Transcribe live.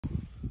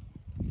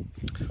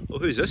Oh,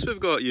 who's this we've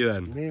got you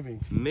in? Mary.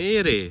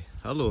 Mary.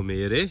 Hello,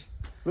 Mary.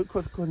 Look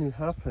what's going to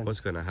happen. What's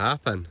going to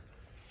happen?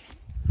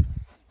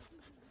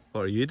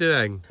 What are you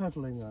doing?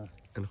 Cuddling her.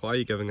 And why are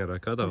you giving her a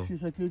cuddle?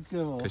 She's a good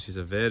girl. Because she's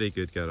a very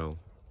good girl.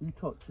 You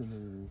talk to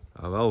Mary.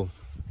 I will.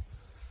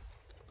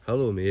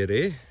 Hello,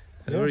 Mary.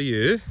 How Yeah. are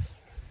you?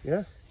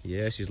 Yeah?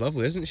 Yeah, she's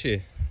lovely, isn't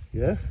she?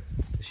 Yeah?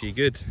 Is she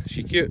good? Is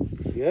she cute?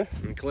 Yeah?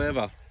 And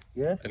clever?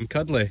 Yeah? And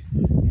cuddly?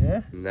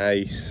 Yeah?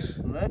 Nice.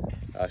 Look.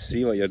 I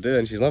see what you're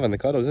doing. She's loving the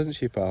cuddles, isn't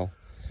she, pal?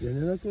 You're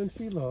not going to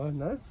see Laura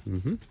now?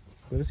 Mm-hmm.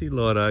 Going to see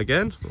Laura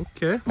again?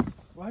 Okay.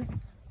 Right?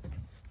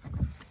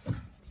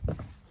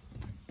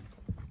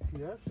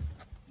 Yes?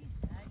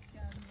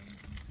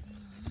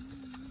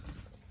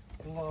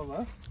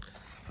 Laura?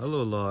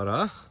 Hello,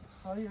 Laura.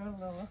 Hiya,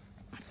 Laura.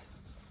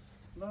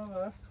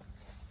 Laura?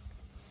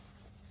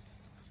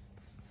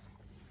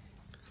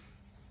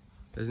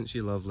 Isn't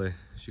she lovely?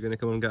 Is she going to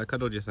come and get a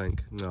cuddle, do you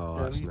think? No,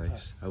 Yeah, that's a wee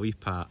nice. A wee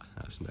pat.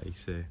 That's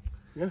nice, eh?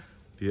 Yeah?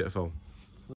 Beautiful.